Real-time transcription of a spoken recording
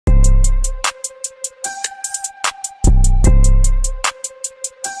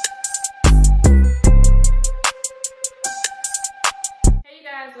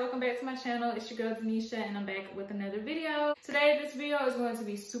Nisha, and I'm back with another video. Today, this video is going to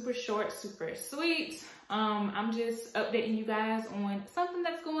be super short, super sweet. I'm just updating you guys on something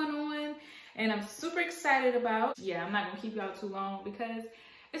that's going on and I'm super excited about. Yeah, I'm not gonna keep y'all too long because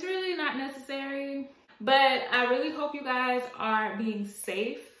it's really not necessary, but I really hope you guys are being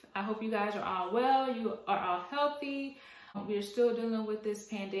safe. I hope you guys are all well, you are all healthy. We're still dealing with this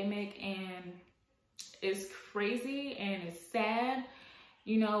pandemic and it's crazy and it's sad.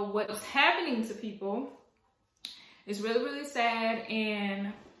 You know, what's happening to people is really, really sad,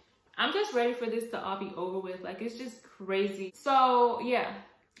 and I'm just ready for this to all be over with. Like, it's just crazy. So yeah,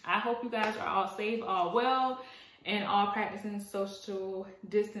 I hope you guys are all safe, all well, and all practicing social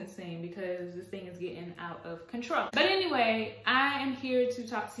distancing because this thing is getting out of control. But anyway, I am here to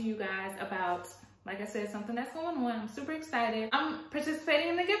talk to you guys about, like I said, something that's going on. I'm super excited. I'm participating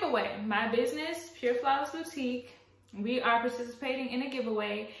in the giveaway. My business, Pure Flawless Boutique, we are participating in a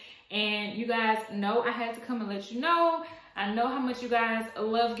giveaway, and you guys know I had to come and let you know. I know how much you guys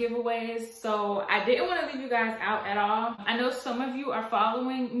love giveaways, so I didn't want to leave you guys out at all. I know some of you are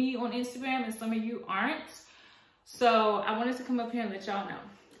following me on Instagram and some of you aren't, so I wanted to come up here and let y'all know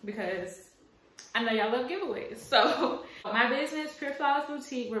because I know y'all love giveaways. So my business, Pure Flawless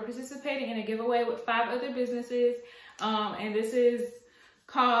Boutique, we're participating in a giveaway with 5 other businesses, and this is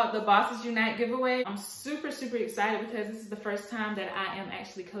called the Bosses Unite giveaway. I'm super, super excited because this is the first time that I am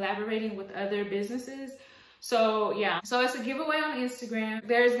actually collaborating with other businesses. So yeah, so it's a giveaway on Instagram.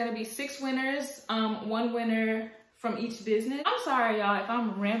 There's gonna be 6 winners, 1 winner from each business. I'm sorry y'all if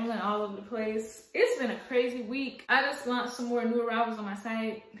I'm rambling all over the place. It's been a crazy week. I just launched some more new arrivals on my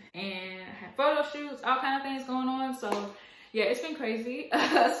site and I had photo shoots, all kind of things going on. So yeah, it's been crazy.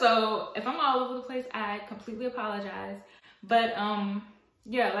 So if I'm all over the place, I completely apologize. But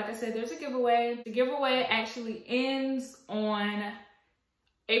yeah, like I said, there's a giveaway. The giveaway actually ends on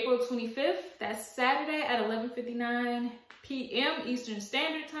April 25th. That's Saturday at 11:59 p.m. Eastern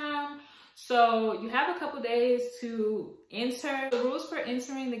Standard Time. So you have a couple days to enter. The rules for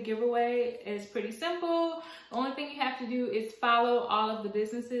entering the giveaway is pretty simple. The only thing you have to do is follow all of the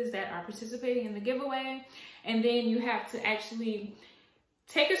businesses that are participating in the giveaway. And then you have to actually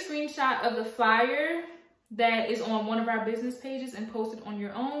take a screenshot of the flyer that is on one of our business pages and post it on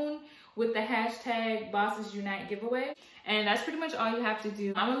your own with the hashtag Bosses Unite giveaway. And that's pretty much all you have to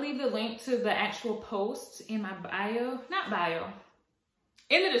do. I'm gonna leave the link to the actual post in my bio, not bio,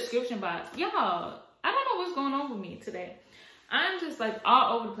 in the description box. Y'all, I don't know what's going on with me today. I'm just like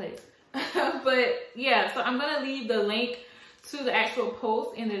all over the place. But yeah, so I'm gonna leave the link to the actual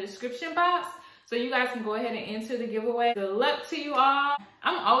post in the description box so you guys can go ahead and enter the giveaway. Good luck to you all.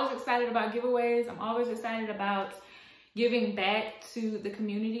 I'm always excited about giveaways. I'm always excited about giving back to the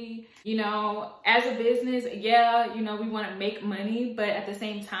community. You know, as a business, yeah, you know, we want to make money, but at the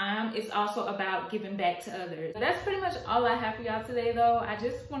same time, it's also about giving back to others. That's pretty much all I have for y'all today, though. I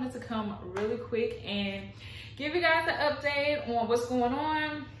just wanted to come really quick and give you guys an update on what's going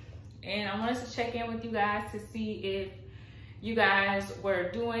on. And I wanted to check in with you guys to see if you guys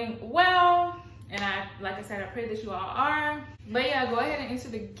were doing well. And like I said, I pray that you all are. But yeah, go ahead and enter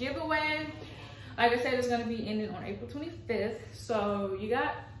the giveaway. Like I said, it's gonna be ending on April 25th. So you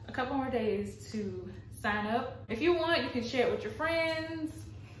got a couple more days to sign up. If you want, you can share it with your friends.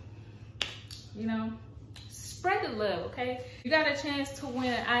 You know, spread the love, okay? You got a chance to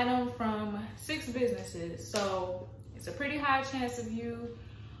win an item from 6 businesses. So it's a pretty high chance of you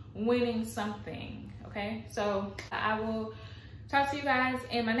winning something, okay? So I will talk to you guys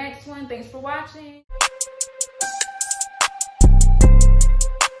in my next one. Thanks for watching.